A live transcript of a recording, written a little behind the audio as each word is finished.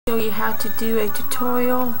show you how to do a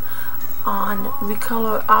tutorial on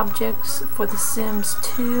recolor objects for The Sims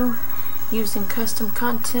 2 using custom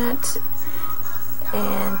content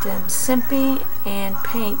and SimPe and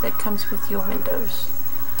Paint that comes with your Windows.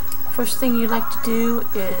 First thing you like to do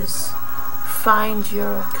is find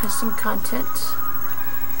your custom content,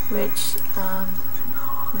 which I'm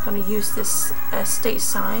going to use this state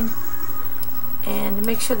sign, and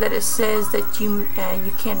make sure that it says that you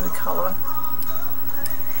can recolor.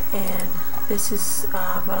 And this is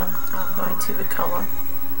what I'm going to recolor.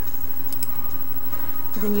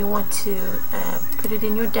 Then you want to put it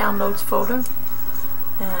in your downloads folder.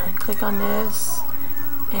 Click on this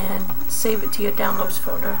and save it to your downloads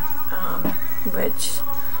folder, which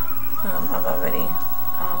I've already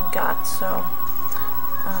got, so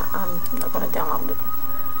I'm not going to download it.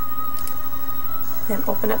 Then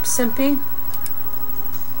open up SimPe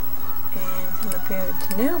and come up here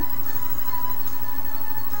to New,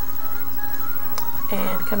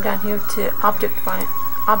 and come down here to Object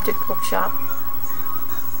Workshop.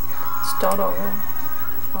 Start over.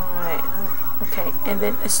 Alright, okay, and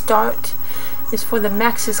then Start is for the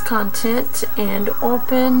Max's content, and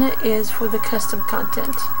Open is for the custom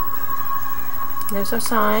content. There's our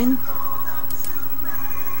sign,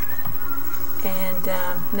 and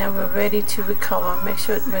now we're ready to recolor. Make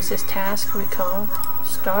sure it says Task, Recolor,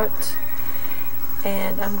 Start,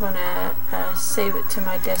 and I'm going to save it to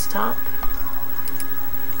my desktop,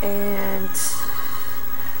 and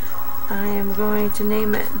I am going to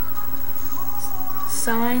name it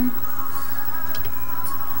Sign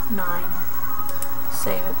 9.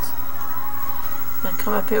 Save it. Now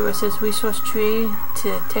come up here where it says Resource Tree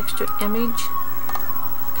to Texture Image.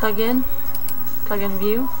 Plug in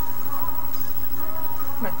View.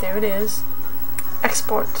 Right there it is.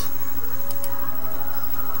 Export.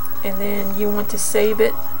 And then you want to save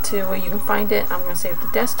it to where you can find it. I'm going to save it to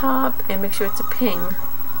desktop and make sure it's a ping.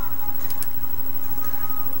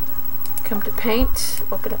 Come to Paint,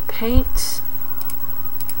 open up Paint,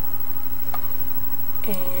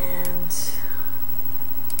 and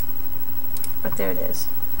right there it is.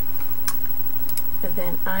 And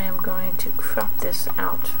then I am going to crop this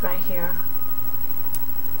out right here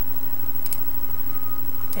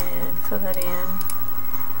and fill that in.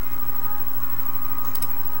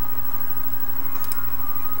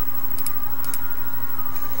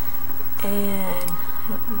 And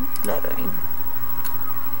lettering.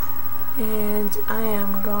 And I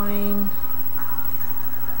am going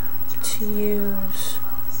to use,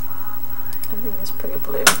 I think it's pretty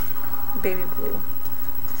blue, baby blue.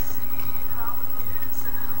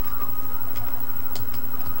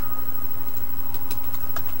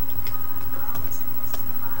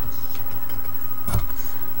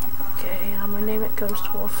 Okay, I'm going to name it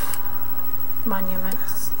Ghost Wolf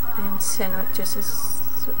Monuments and center it just as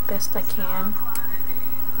best I can.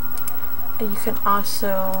 And you can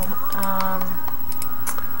also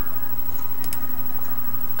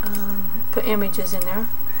put images in there.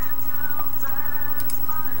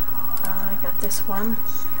 I got this one.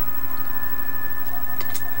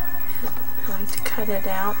 I'm going to cut it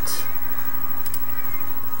out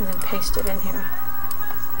and then paste it in here.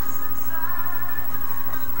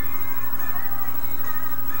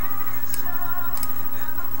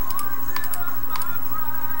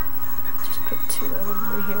 Just put 2 of them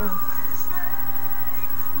over here.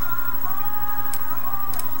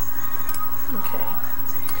 Okay.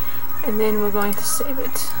 And then we're going to save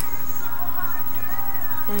it.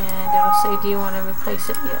 And it'll say, do you want to replace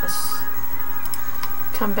it? Yes.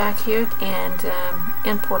 Come back here and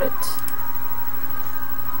import it.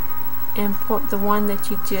 Import the one that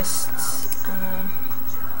you just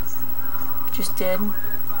did.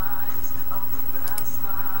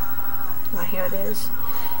 Right here it is.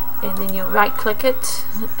 And then you right click it,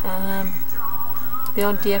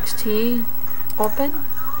 build DXT, open,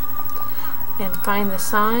 and find the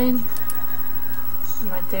sign.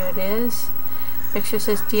 Right there it is. Make sure it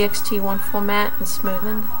says DXT1 format and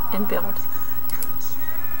smoothen and build.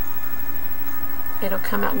 It'll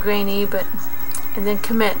come out grainy, but and then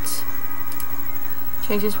commit.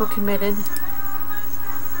 Changes were committed,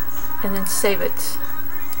 and then save it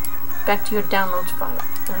back to your downloads file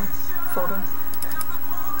folder.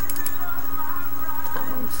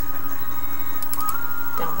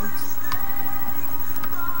 Downloads.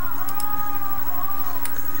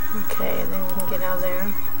 Okay, and then we can get out of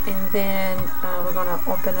there, and then we're going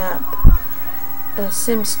to open up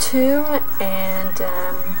Sims 2, and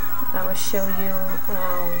I will show you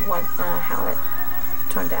how it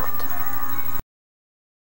turned out.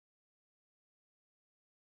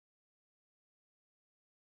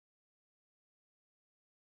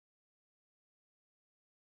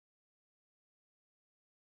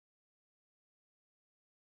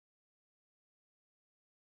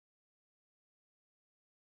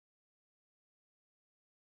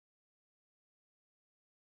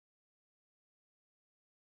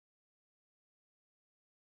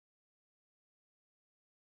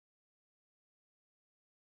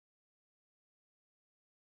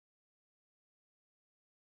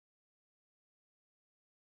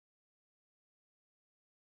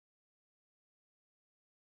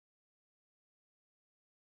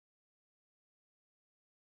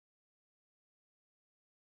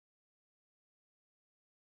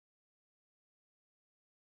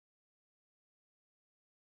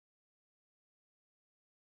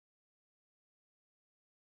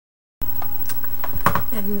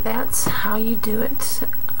 And that's how you do it.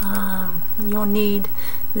 You'll need,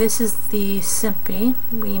 this is the SimPe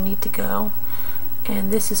where you need to go,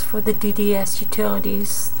 and this is for the DDS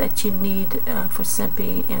Utilities that you need for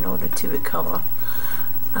SimPe in order to recolor.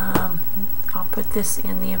 I'll put this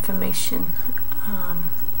in the information,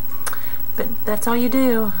 but that's all you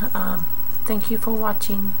do. Thank you for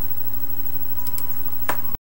watching.